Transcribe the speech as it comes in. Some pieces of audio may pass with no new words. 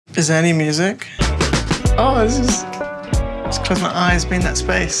Is there any music? Oh, just close my eyes, be in that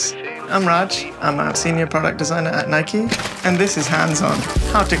space. I'm Raj, I'm a senior product designer at Nike, and this is hands-on,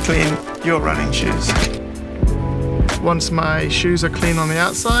 how to clean your running shoes. Once my shoes are clean on the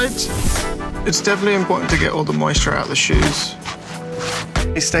outside, it's definitely important to get all the moisture out of the shoes.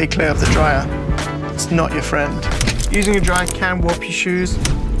 You stay clear of the dryer, it's not your friend. Using a dryer can warp your shoes.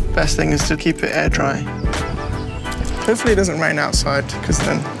 Best thing is to keep it air dry. Hopefully it doesn't rain outside, because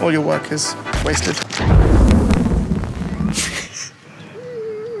then all your work is wasted.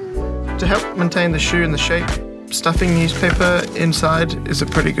 To help maintain the shoe in the shape, stuffing newspaper inside is a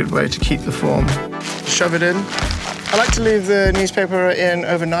pretty good way to keep the form. Shove it in. I like to leave the newspaper in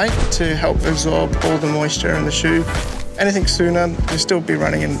overnight to help absorb all the moisture in the shoe. Anything sooner, you'll still be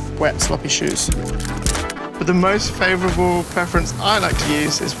running in wet, sloppy shoes. But the most favourable preference I like to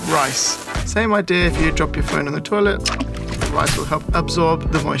use is rice. Same idea if you drop your phone in the toilet, the rice will help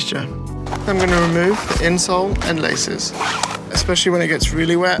absorb the moisture. I'm going to remove the insole and laces. Especially when it gets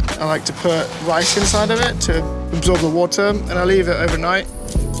really wet, I like to put rice inside of it to absorb the water, and I leave it overnight.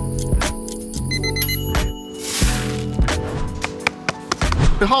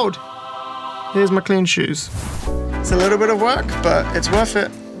 Behold, here's my clean shoes. It's a little bit of work, but it's worth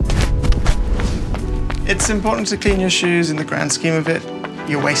it. It's important to clean your shoes in the grand scheme of it.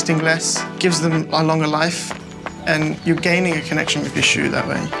 You're wasting less, gives them a longer life, and you're gaining a connection with your shoe that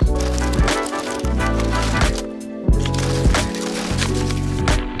way.